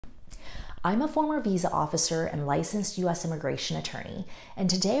I'm a former visa officer and licensed U.S. immigration attorney, and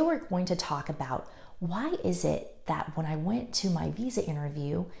today we're going to talk about why is it that when I went to my visa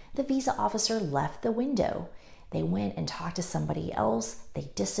interview, the visa officer left the window. They went and talked to somebody else.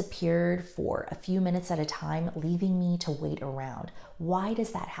 They disappeared for a few minutes at a time, leaving me to wait around. Why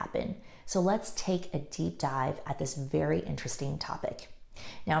does that happen? So let's take a deep dive at this very interesting topic.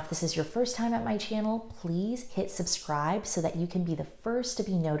 Now, if this is your first time at my channel, please hit subscribe so that you can be the first to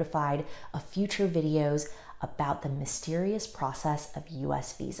be notified of future videos about the mysterious process of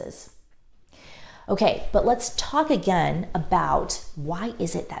U.S. visas. Okay, but let's talk again about why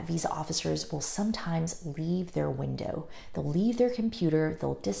is it that visa officers will sometimes leave their window. They'll leave their computer,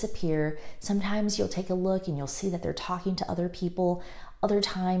 they'll disappear. Sometimes you'll take a look and you'll see that they're talking to other people. Other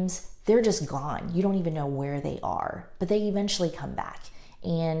times they're just gone. You don't even know where they are, but they eventually come back.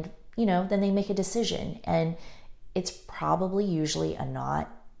 And, then they make a decision, and it's probably usually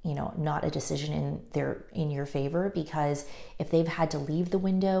not a decision in your favor, because if they've had to leave the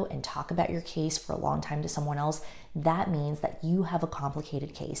window and talk about your case for a long time to someone else, that means that you have a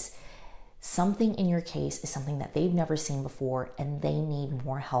complicated case. Something in your case is something that they've never seen before, and they need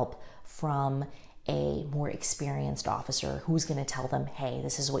more help from a more experienced officer who's going to tell them, hey,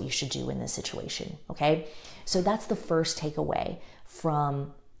 this is what you should do in this situation. Okay, so that's the first takeaway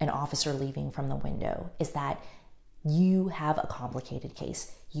from an officer leaving from the window, is that you have a complicated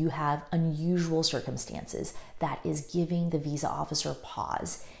case. You have unusual circumstances that is giving the visa officer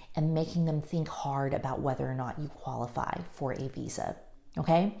pause and making them think hard about whether or not you qualify for a visa.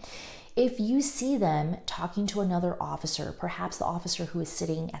 Okay? If you see them talking to another officer, perhaps the officer who is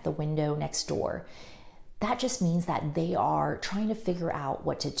sitting at the window next door, that just means that they are trying to figure out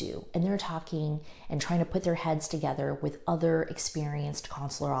what to do. And they're talking and trying to put their heads together with other experienced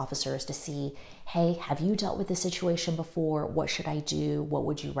consular officers to see, hey, have you dealt with this situation before? What should I do? What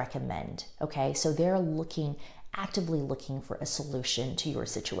would you recommend? Okay, so they're actively looking for a solution to your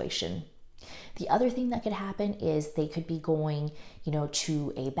situation. The other thing that could happen is they could be going,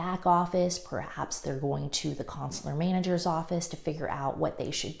 to a back office. Perhaps they're going to the consular manager's office to figure out what they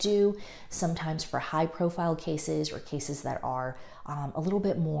should do. Sometimes for high profile cases or cases that are a little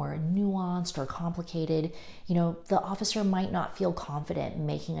bit more nuanced or complicated, the officer might not feel confident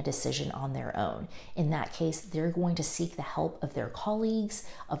making a decision on their own. In that case, they're going to seek the help of their colleagues,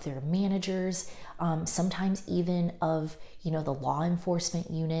 of their managers, sometimes even of the law enforcement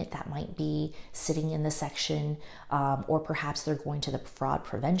unit that might be sitting in the section, or perhaps they're going to the fraud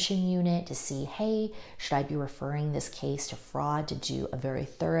prevention unit to see, hey, should I be referring this case to fraud to do a very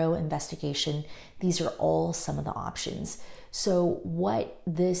thorough investigation? These are all some of the options. So what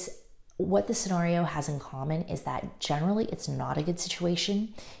the scenario has in common is that generally it's not a good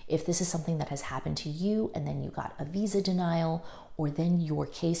situation. If this is something that has happened to you and then you got a visa denial, or then your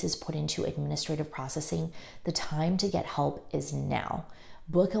case is put into administrative processing, the time to get help is now.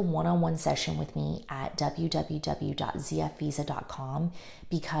 Book a one-on-one session with me at www.zfvisa.com,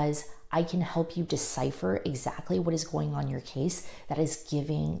 because I can help you decipher exactly what is going on in your case that is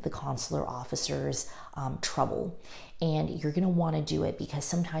giving the consular officers trouble. And you're going to want to do it because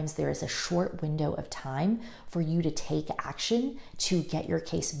sometimes there is a short window of time for you to take action to get your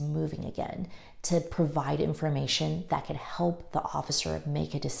case moving again, to provide information that could help the officer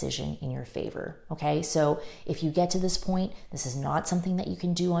make a decision in your favor. Okay, so if you get to this point, this is not something that you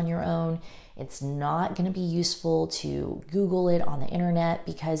can do on your own. It's not going to be useful to Google it on the internet,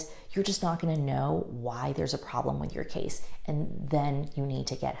 because you're just not going to know why there's a problem with your case, and then you need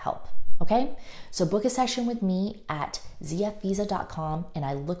to get help. Okay, so book a session with me at zfvisa.com, and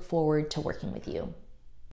I look forward to working with you.